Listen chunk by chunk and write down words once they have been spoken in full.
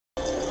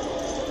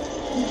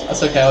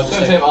That's okay, I'll just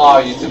take him. Oh,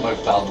 you took my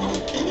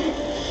thousand.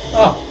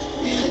 Oh.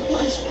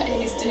 Much better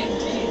he's doing to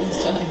you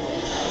this time.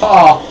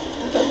 Oh.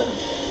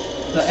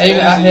 So aim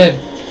it at him.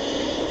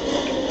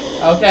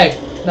 Okay,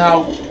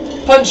 now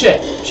punch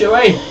it, shall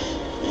we?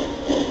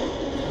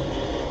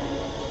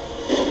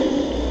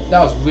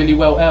 That was really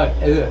well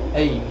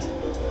aimed.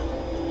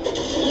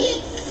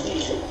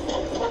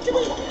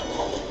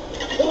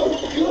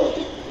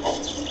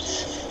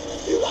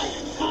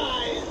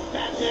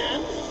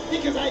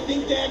 Because I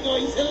think they're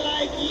going to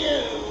like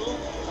you.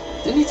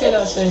 Didn't he say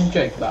that same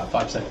joke about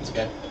 5 seconds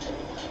ago?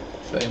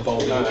 But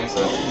involving so.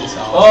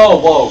 missiles. Oh,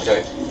 whoa,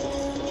 okay.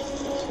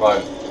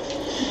 Right.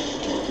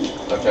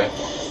 Okay.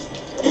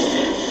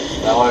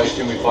 Now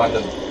can we find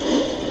the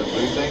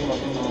blue thing?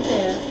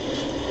 Yeah.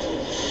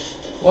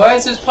 Why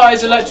is his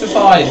pies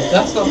electrified?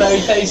 That's not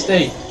very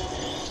tasty.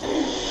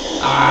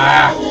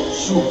 Ah!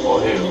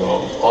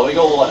 Superhero. Oh, we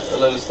got all that, a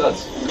load of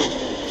studs. Cool.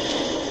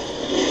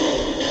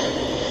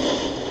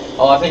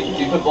 Oh, I think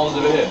you put bombs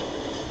over here.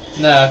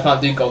 No, I can't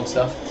do gold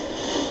stuff.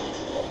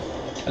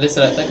 At least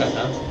I don't think I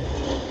can.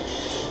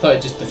 Thought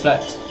it just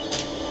deflects.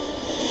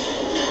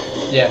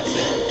 Yeah,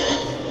 see.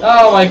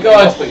 Oh my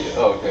god!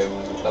 Oh, okay,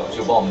 that was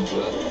your bombs,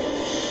 was it?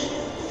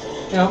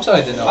 Yeah, I'm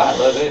sorry I didn't know. Ah,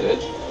 no, they did.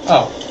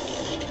 Oh.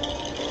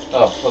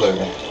 Oh, hello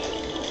there.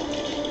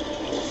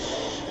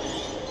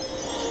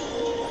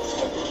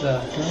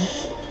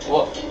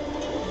 What?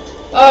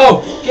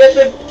 Oh! Get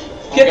the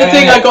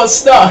thing it. I got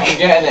stuck! I'm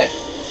getting it.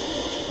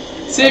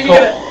 See if you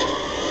get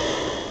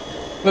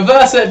it.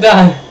 Reverse it,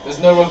 Dan! There's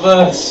no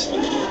reverse.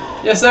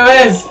 Yes, there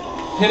is!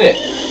 Hit it.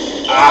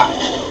 Ah!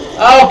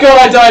 Oh god,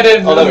 I died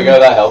in. Oh, there we go,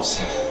 that helps.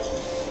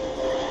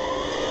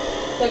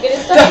 Look at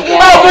his stuff again.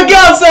 Oh, for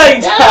God's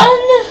sake!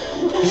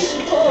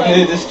 I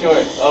need to destroy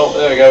it. Oh,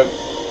 there we go.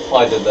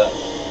 I did that.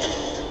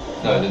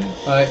 No, I didn't.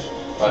 Right.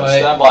 Right,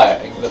 stand by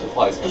it and let the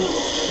pies go.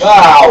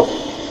 Ow!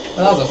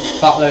 Well, that was a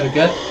fat load of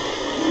good.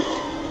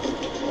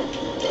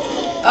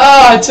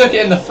 Ah, I took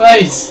it in the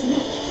face!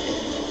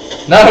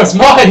 No, it's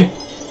mine!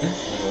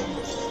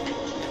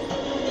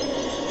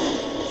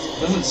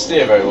 Doesn't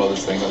steer very well,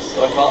 this thing. I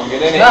can't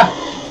get in it. Ah,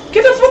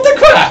 get off with the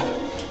crap!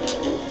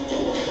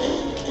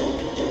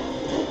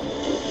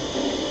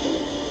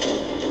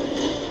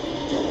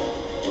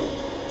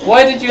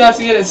 Why did you have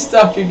to get it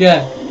stuck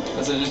again?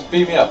 So just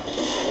beat me up.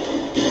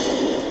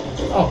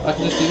 Oh, I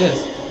can just do this.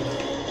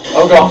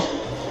 Oh god.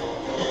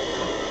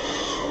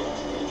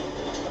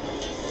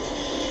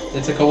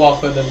 It took a while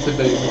for them to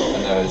boom. I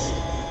know it's...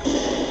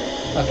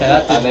 Okay,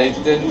 that did. And they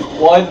didn't...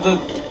 Why did the...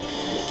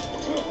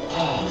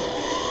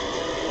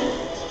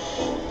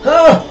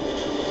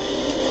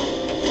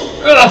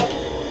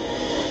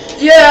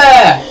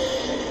 Yeah!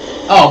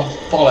 Oh,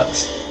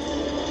 bollocks.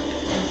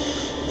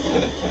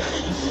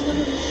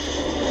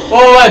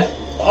 Forward!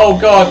 Oh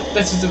god,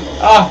 this is a...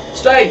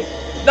 straight!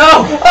 No!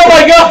 Oh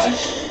my god!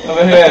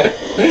 Over here.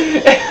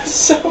 It's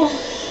so...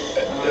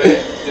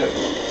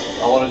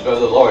 I want to drive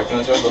the lorry. Can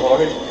I drive the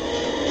lorry?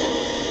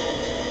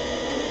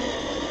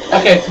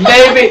 Okay,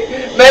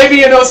 maybe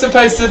you're not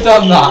supposed to have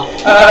done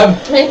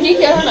that. Maybe you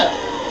can.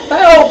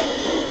 Help!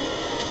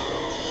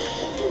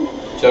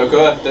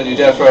 Joker, don't you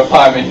dare throw a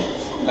pie at me.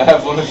 I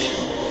have one of you.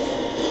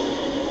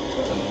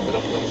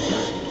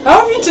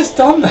 How have you just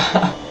done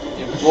that?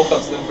 You walk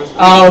up to them for a spin.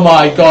 Oh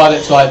my god,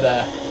 it's right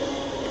there.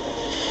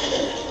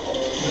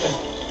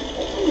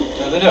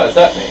 No, they don't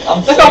attack me. I'm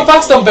Look safe. how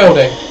fast I'm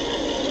building.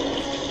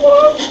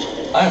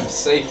 I am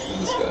safe with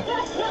this guy.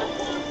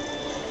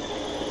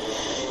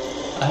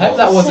 I hope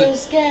that So wasn't...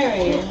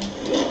 scary.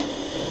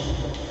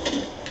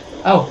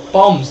 Oh,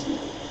 bombs.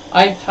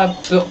 I have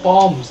built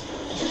bombs.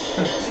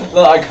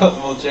 Look, I got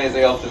them all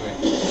chasing after me.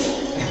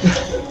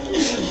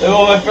 They're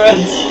all my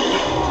friends.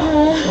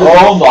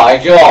 Oh my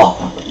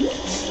god.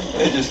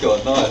 They just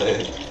got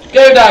annihilated.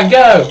 Go, Dan,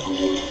 go!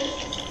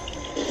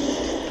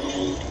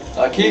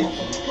 I keep...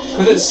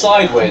 Because it's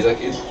sideways,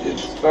 like it's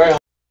very hard.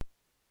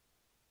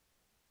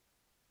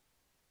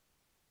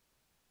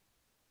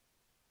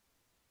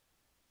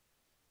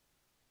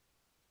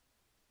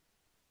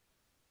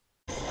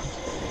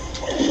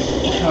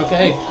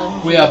 Okay,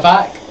 we are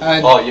back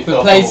and You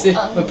fell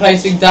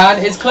replacing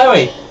Dan is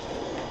Chloe.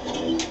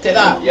 Take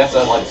that. You have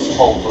to like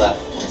hold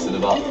left instead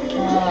of up.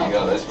 There you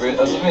go, that's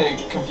really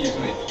confused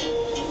me.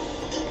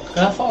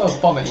 Can I fire a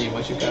bomb at you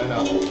once you're going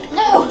up?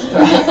 No!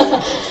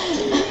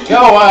 Go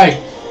away!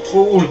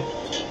 Fool!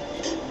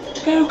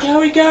 Go,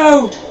 Chloe,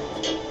 go!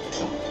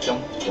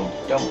 Jump, jump,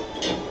 jump,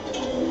 jump.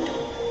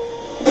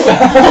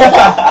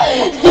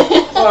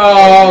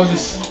 Oh,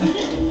 this...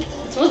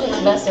 This wasn't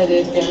the best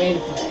idea to get me to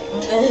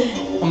play.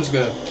 I'm just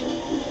gonna...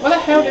 Where the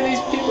hell do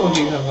these people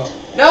keep coming from?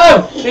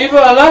 No! Leave her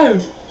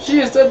alone! She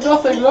has done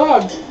nothing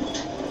wrong!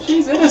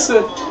 She's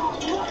innocent!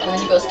 And then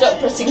you got stuck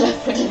pressing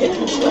left when you hit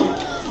control.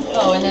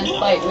 Oh, and then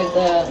fight with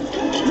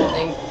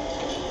something.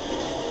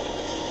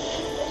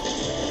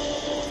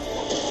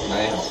 Now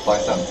you have to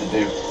find something to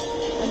do.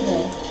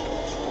 Okay.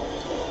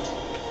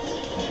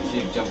 If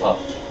you jump up,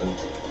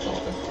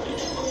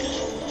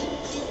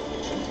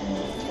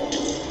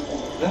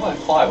 they're like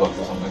fireworks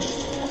or something.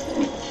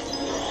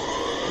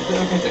 it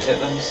okay to hit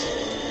those?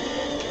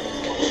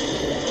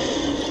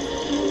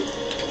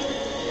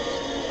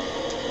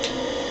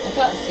 I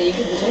can't see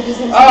because the joke is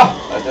in. Ah!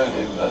 I don't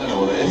know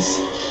what it is.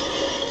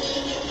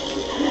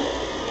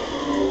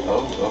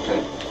 Oh, okay.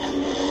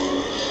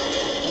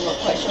 I'm not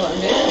quite sure what I'm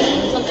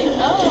doing. Something.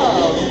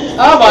 Oh!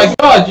 Oh my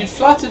god, you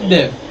flattened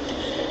him!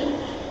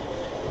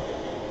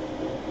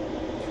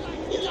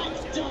 You like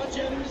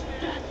dodgers,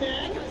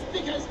 Batman?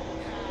 Because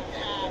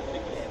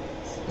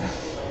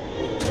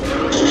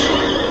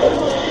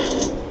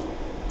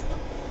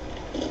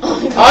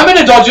I'm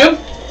gonna dodge him!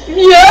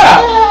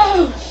 Yeah!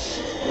 No!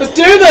 Let's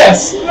do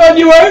this! Run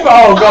you over!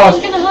 Oh I'm god!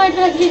 just gonna hide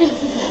back here.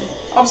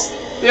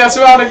 They're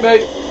surrounding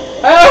me!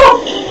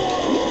 Help!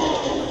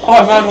 Oh,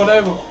 I ran one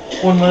over.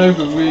 One went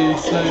over really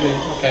slowly.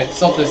 Okay,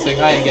 stop this thing.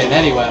 I ain't getting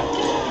anywhere.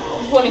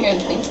 Falling over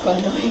things quite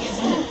annoying,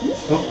 isn't it?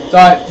 Oh,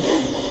 die!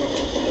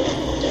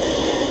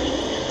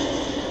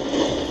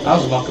 That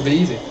was remarkably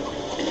easy.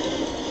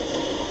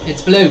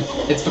 It's blue.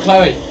 It's for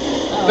Chloe.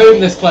 Oh. Boom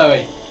this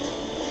Chloe.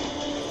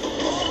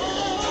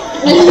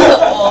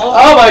 Or,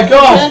 Oh my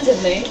god!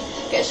 alternatively,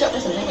 get shot for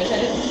something, which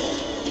I didn't.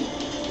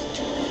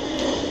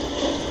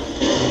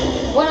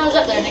 When I was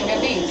up there, I didn't go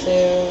B,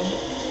 so.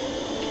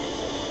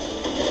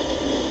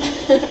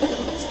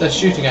 They're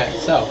shooting at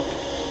itself.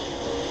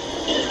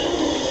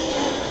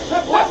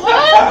 What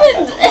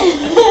happened?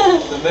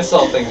 The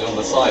missile things are on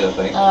the side, I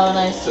think. Oh,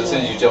 nice. So as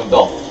soon as you jumped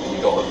off,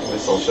 you got a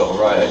missile shot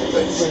right at your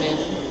face.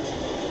 Brilliant.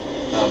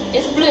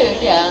 It's blue,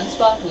 yeah, and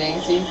sparkling,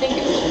 so you think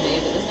it was for me,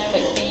 but there's no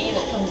like B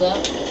that comes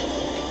up.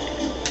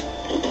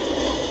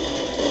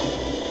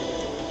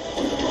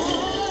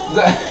 I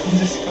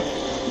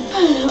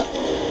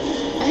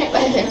hate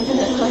my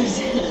infinite lives.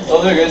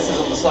 Oh, there it goes. It's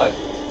on the side.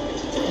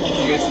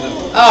 You go to the.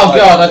 Oh side.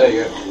 god! There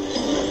you go.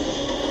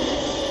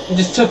 I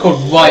just took one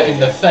right in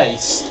the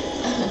face.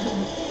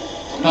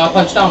 Can I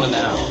punch down on it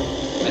now?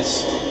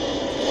 Miss.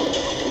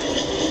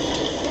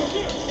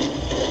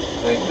 I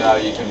think now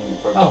you can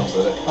throw bombs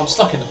at it. I'm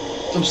stuck in them.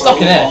 I'm stuck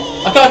in here.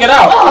 I can't get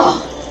out.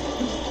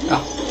 Oh!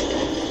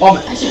 Bomb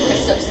it. I should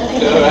press such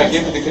something. Alright,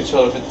 give me the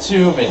controller for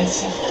 2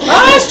 minutes.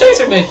 Ah, it's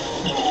chasing me!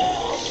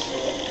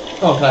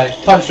 Okay,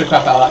 punch the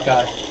crap out of that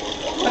guy.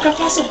 I got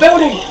past the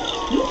building!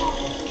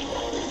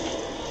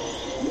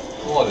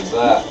 What is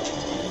that?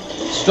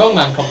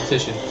 Strongman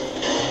competition.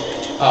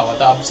 Oh,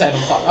 I'm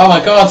setting on fire. Oh my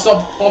god,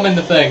 stop bombing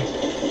the thing.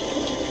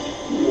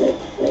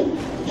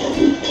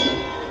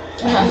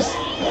 Nice.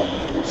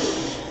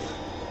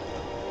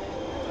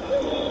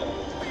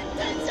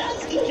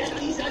 fantastic at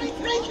these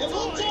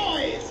unbreakable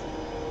toys!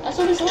 That's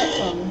what it's like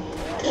from.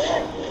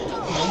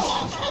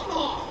 Come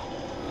on!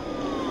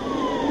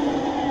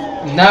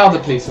 Now the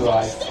police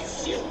arrive.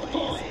 Bless you,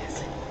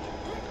 boys!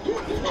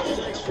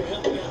 Thanks for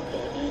helping out,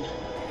 Batman.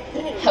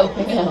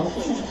 Helping out.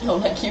 Not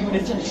like you would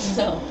have done it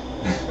yourself.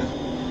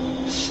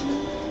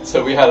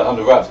 So we had it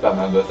under wraps,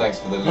 Batman, but thanks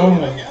for the Oh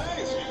loot. my.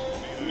 Guys,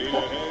 need a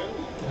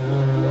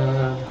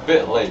hand? A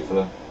bit late for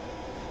them.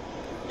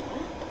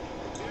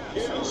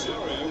 Yeah,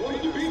 sorry, I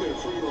wanted to be there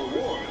for your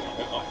award.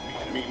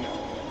 I mean,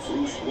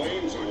 Bruce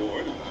Wayne's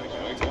award.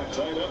 I got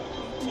tied up.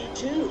 Me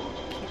too.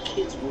 The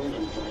kids weren't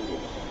invited.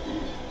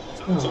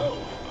 So,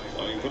 I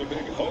can put a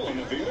big hole in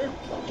the theater?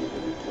 I'll give it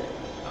a play.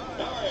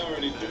 I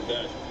already did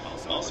that.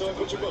 Also, I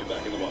put your boat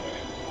back in the water.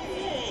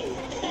 Hey,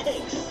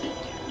 thanks.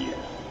 Yeah,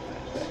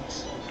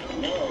 thanks.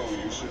 No,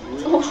 you should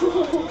really try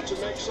not to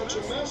make such a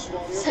mess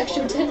while you're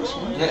Sexual floating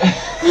tension. around.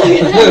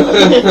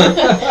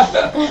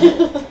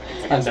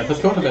 I never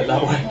thought of it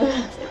that way.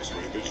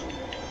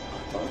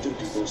 Aren't there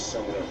people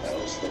somewhere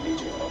else that need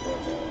your help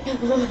right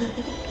now?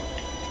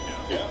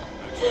 Yeah.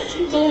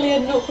 Clearly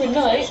had an awkward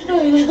night.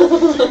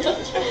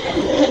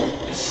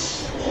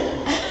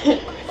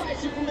 Bye,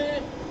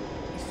 Superman.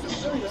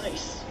 So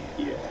nice.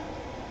 Yeah,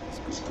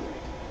 it's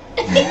great.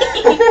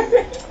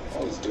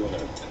 I was doing a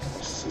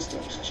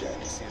systems check.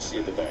 See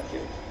you at the back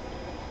here.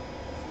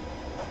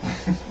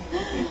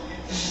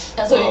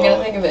 That's what you're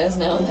gonna think of it as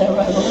now, their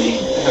rivalry.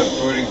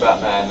 Brooding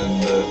Batman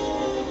and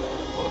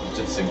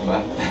just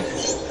Superman.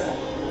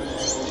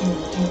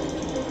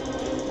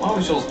 Why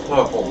was yours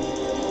purple?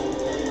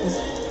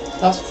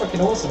 That's a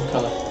freaking awesome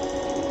colour.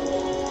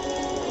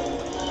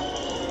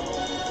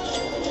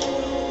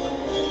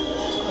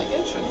 Quite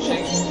good.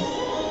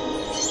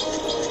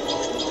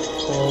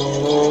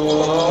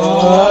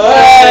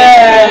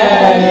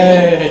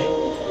 Hey!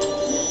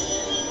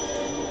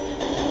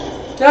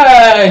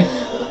 Yay!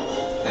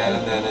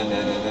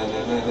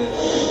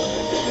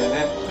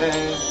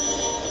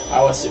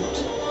 Our suit.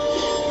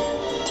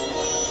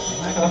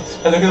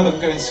 I look like I'm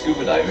going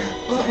scuba diving.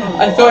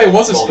 I thought it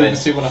was a scuba Robin.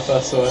 suit when I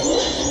first saw it.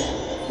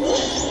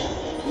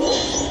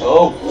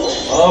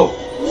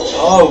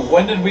 Oh,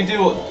 when did you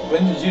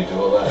do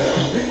all that?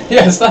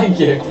 Yes, thank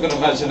you. I'm gonna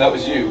imagine that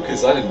was you,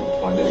 because I didn't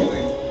find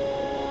anything.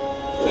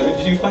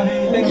 Did you find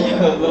anything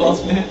at the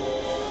last minute?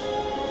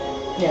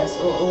 Yes,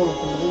 all of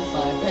them, all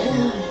five.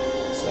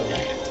 So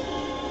bad.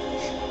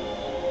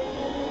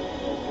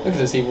 Look at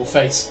this evil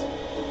face.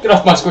 Get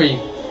off my screen.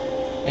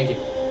 Thank you.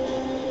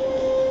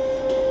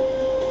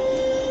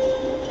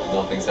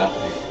 Nothing's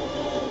happening.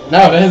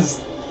 No, it is.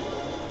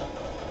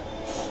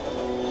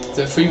 Is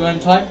it free run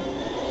time?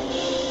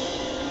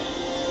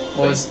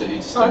 Or is Basically,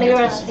 you just I don't want to get go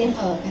to around the theme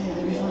park. I think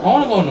that'd be I fun.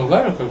 want to go on a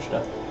roller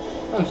coaster.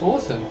 That's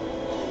awesome.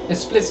 It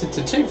splits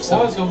into two for Why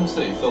some. is Gotham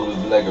City filled with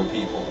Lego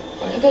people?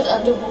 Like, It goes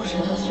underwater.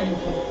 That's really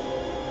cool.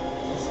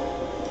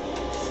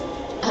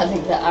 I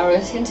think that arrow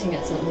is hinting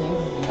at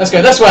something. Let's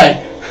go this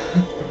way.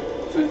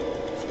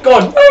 Go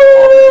on.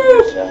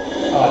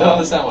 I don't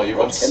understand why you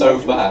run so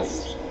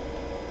fast.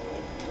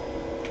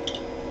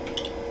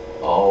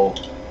 Oh,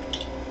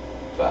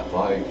 that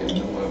bike in the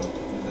moon.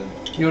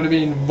 You want to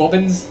be in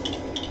Robbins? Or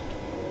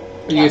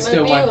you gonna That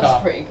steal my mobile's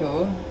car? pretty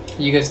cool.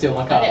 You gonna steal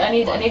my car? I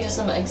need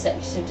some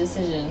executive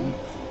decision.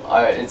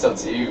 It's up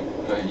to you.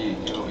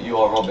 You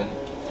are Robin.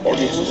 We'll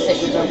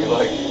stick with What you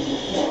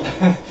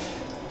Robin. like.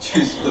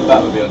 Choose the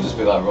Batmobile and just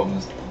be like Robin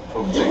takes it.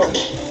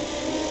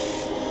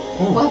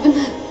 What happened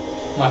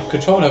there? My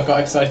controller got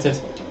excited.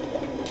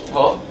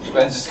 What?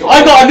 Ben's just got.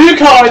 I got a new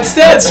car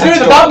instead! Screw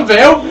the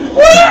Batmobile!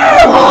 Woo!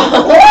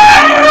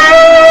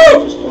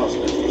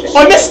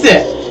 I missed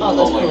it! Oh,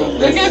 that's Oh my cool. God, Look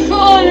this- how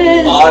cool it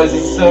is! Oh, this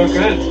is so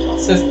good. It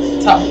says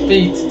tap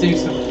B to do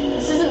something.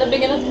 This isn't a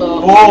big enough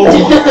boat. Whoa.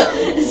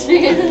 It's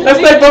bigger than Let's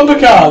play bumper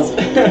cars! I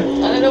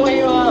don't know where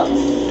you are.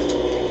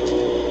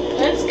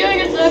 It's going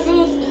in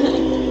circles.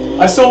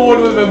 I saw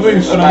one with a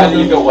roof and I Apparently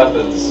want, you've got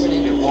weapons.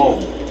 Brilliant. Whoa.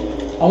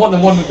 I want the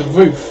one with the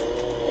roof.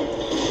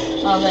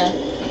 Oh, there.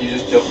 And you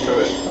just jump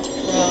through it.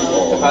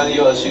 Oh. Apparently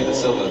you gotta shoot the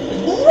silver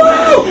things.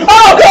 Oh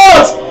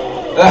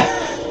god!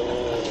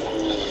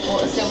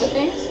 What, the silver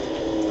things?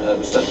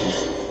 The sections.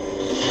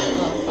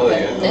 Oh,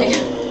 there you go. There you go.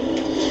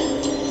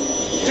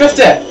 Drift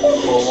it!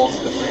 4 once,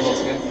 3 once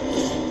again.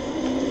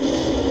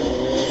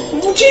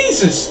 Oh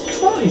Jesus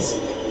Christ!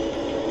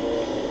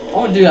 I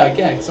want to do that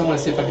again because I want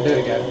to see if I can do it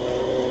again.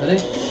 Ready?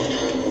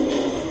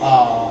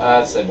 Ah.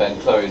 I'd say Ben,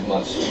 Chloe's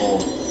much more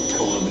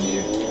cooler than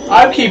you.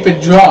 I'm keeping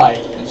dry.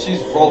 And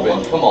she's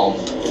Robin, come on.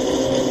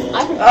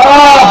 I prefer.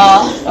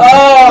 Ah!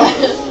 Ah!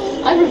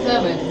 I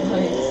prefer my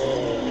voice.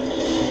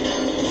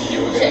 You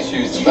were gonna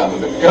choose the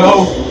Batmobile.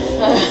 Go!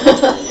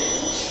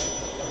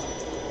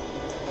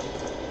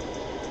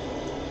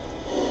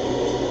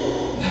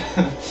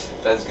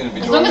 Ben's gonna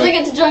be As long as I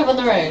driving. get to drive on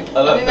the road, I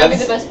I love think that'd be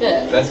Ben's- the best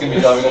bit. Ben's gonna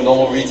be driving a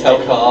normal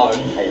retail car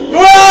and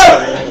Whoa!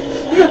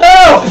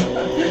 Help!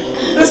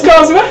 This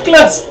car's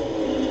reckless!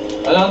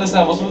 I don't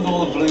understand what's with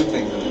all the blue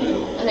things in the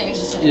middle. I think it's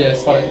just. Yeah,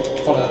 it's fine.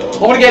 Follow. I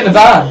want to get in the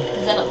van.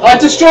 Is that not- I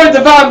destroyed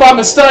the van by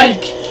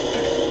mistake!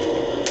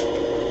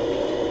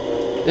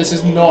 This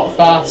is not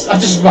fast. I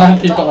just ran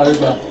people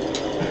over.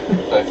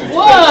 Like 50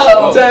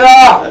 Whoa! Say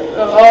that!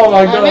 Oh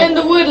my I'm in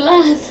god. the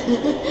woodland.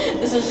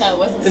 This is how it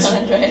was in This-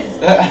 San Andreas.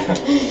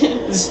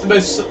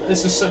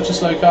 This is such a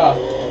slow car.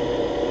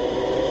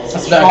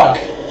 That's a better Truck.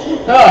 car.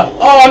 Ah,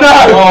 oh no!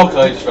 Oh,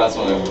 Chloe just ran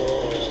someone over.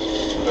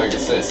 Very good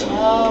citizen.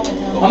 Oh my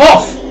god. I'm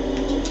off!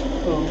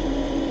 Cool.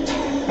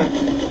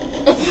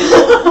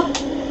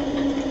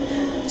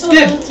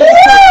 Skid! Oh,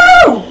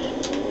 Woo!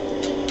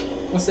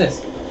 What's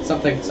this?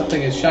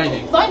 Something is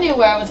shining. if I knew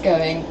where I was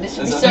going, this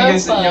would The be thing so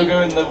is that fun. you're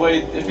going the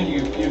way. I think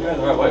you're going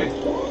the right way.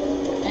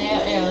 Yeah,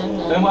 Then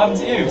no. what happened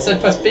to you? It said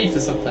press B for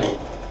something.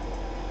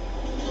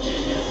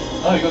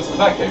 Oh, you got to the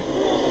back cave.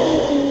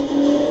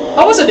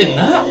 How was it in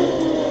that?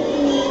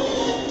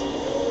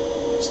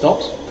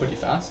 Stops pretty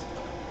fast.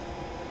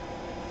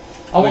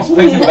 I I was want.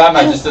 expecting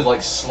Batman just to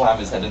like slam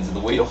his head into the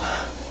wheel.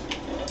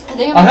 I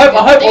think I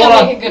hope all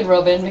I'll make a good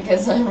Robin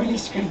because I really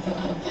screwed that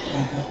up.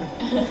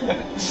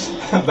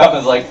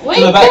 Batman's like, Wait,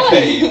 to the back no.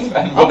 cave,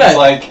 and Robin's Okay.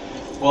 like,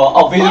 well,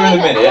 I'll be there in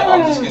a Why minute,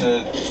 I'm just not?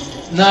 gonna...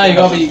 No, you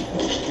gotta be.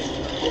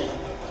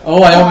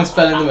 Oh, I almost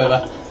fell in the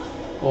river.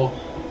 Oh.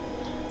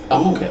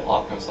 Oh, okay.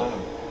 Arkham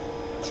Asylum.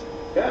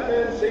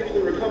 Batman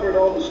safely recovered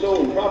all the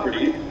stolen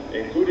property,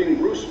 including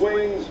Bruce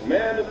Wayne's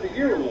Man of the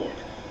Year award.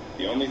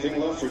 The only thing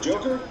left for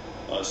Joker?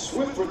 A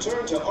swift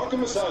return to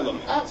Arkham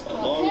Asylum, That's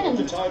along Clark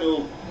with the Kent.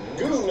 title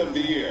Goon of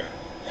the Year.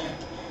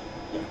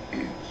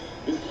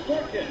 This is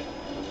Clark Kent.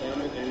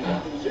 Assignment in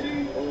Gotham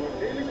City or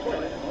Daily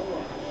Planet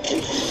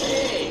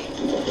online.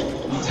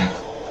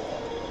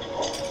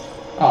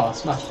 Oh,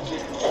 smash.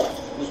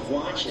 Was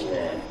watching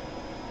that.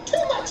 Too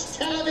much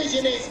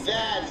television is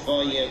bad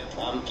for you,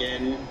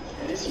 pumpkin.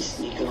 How does he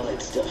sneak all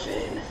that stuff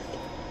in?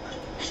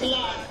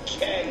 Clark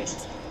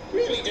Kent.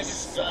 Really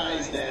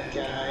despise that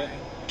guy.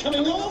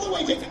 Coming all the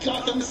way to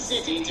Gotham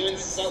City to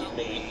insult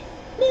me.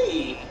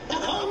 Me, a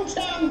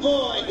hometown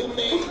boy who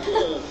made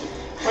good.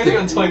 Why are you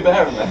got a toy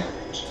bear in there?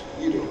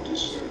 You don't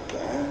deserve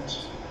that.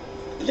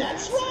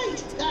 That's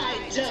right,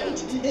 I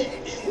don't.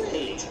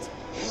 Wait,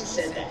 who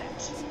said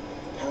that?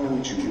 How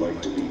would you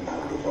like to be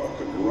out of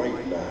Arkham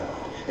right now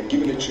and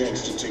given a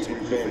chance to take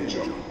revenge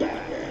on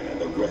Batman and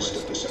the rest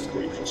of this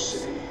ungrateful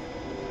city?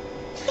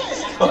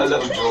 Got a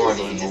little drawing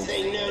on Crazy to the wall.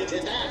 say no to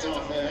that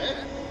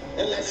offer.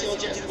 Unless you're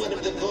just one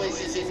of the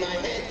voices in my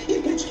head,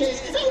 in which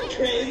case I'm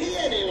crazy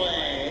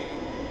anyway.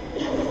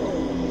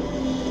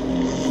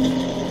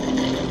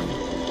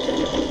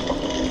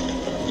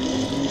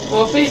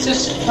 Well, if he's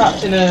just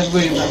trapped in a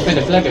room that's made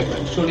of Lego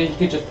bricks, surely he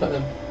could just put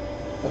them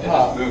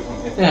Apart. Move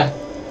from here. Yeah.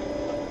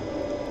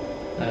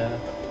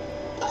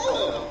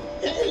 Oh,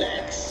 hey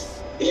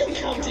Lex. You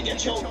come to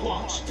get your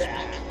watch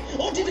back?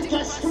 Or did a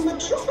bus from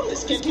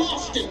Metropolis get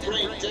lost and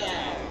break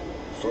down?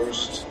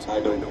 First, I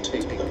don't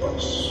take the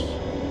bus.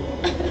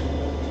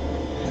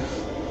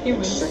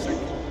 Humans. Second,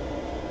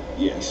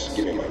 yes,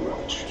 give me my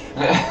watch.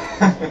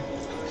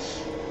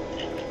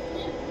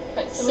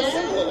 Right, so So,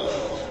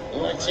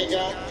 what's it? what you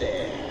got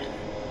there?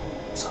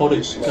 It's called a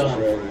This, my gun.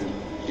 friend,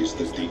 is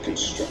the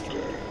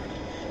deconstructor.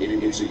 It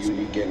emits a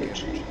unique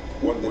energy,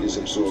 one that is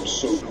absorbed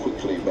so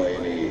quickly by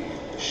any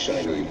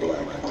shiny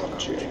black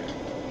object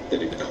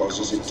that it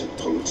causes it to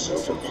pull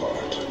itself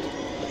apart.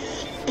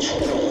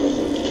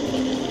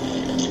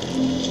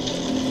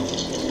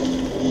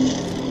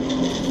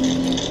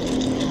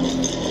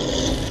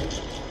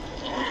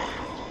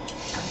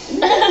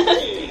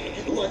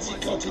 Hey, what's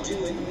it got to do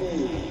with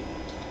me?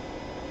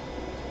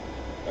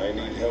 I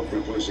need help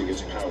replacing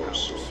its power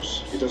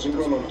source. It doesn't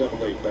run on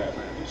AA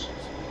batteries.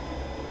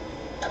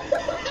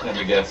 Let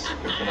me guess.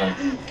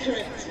 Kryptonite.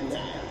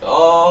 Kryptonite.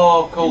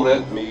 Oh, called it.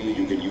 With me,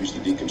 you can use the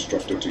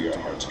deconstructor to your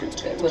heart's It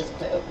content. was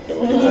quite obvious.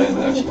 No,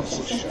 no. lots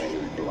of shiny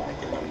black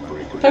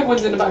unbreakable.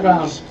 Penguin's in the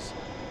background.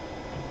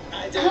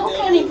 I don't How know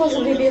can he who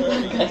possibly be a you're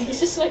bad guy? He's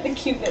just like the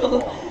cute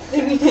little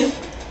thing.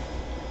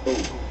 Oh,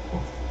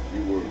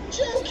 you were.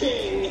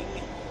 Joking!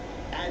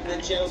 I'm the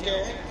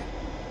Joker.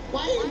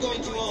 Why are you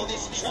going to all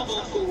this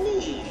trouble for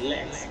me,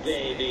 Lex,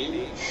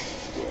 baby?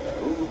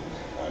 Well,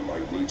 I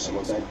might need some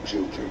of that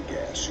Joker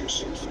gas you're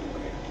simply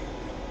making.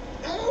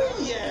 Oh,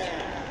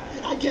 yeah.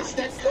 I guess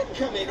that could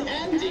come in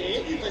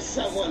handy for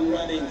someone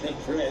running for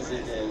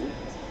president.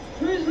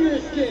 Prisoner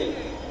escape.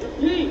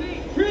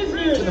 Repeat,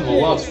 prisoner Took them a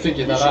while to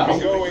figure that Should be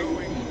out.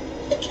 going.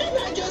 Can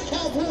I just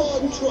have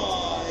one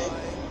try?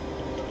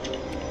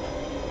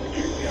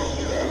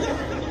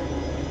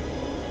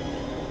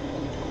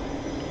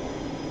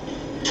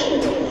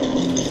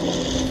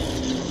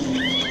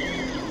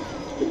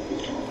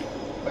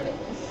 Brilliant.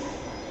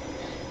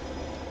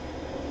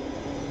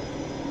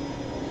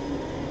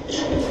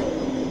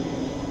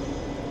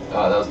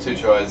 Ah, that was 2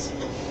 tries.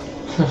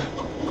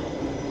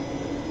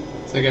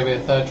 So give me a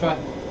third try.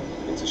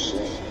 It's a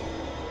shame.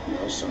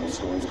 Now someone's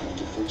going to have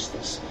to fix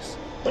this.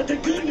 But the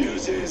good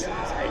news is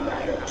I'm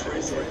out of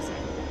prison.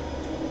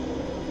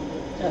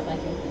 Don't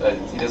like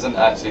him. He doesn't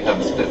actually have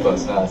a split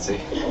personality.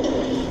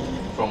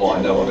 From what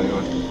I know of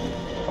anyway.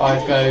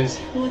 5 goes.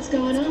 What's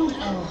going on?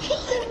 Oh.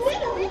 It's a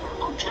riddle.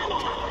 Oh, come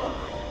on.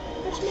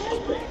 That's my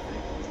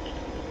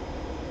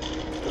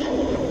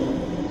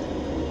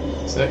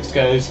thing. 6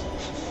 goes.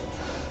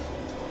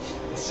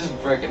 It's just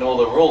breaking all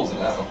the rules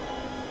now.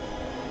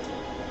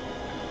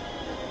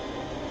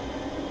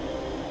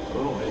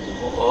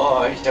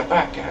 Oh, he's the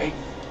bad guy.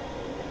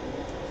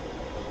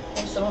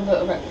 Oh, someone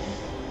got a wreck.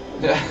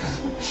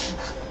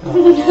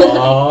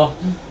 Aww,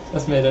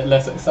 that's made it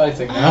less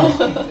exciting now.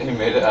 He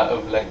made it out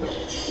of Lego.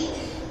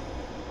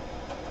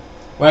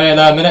 Wait a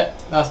minute,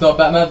 that's not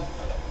Batman.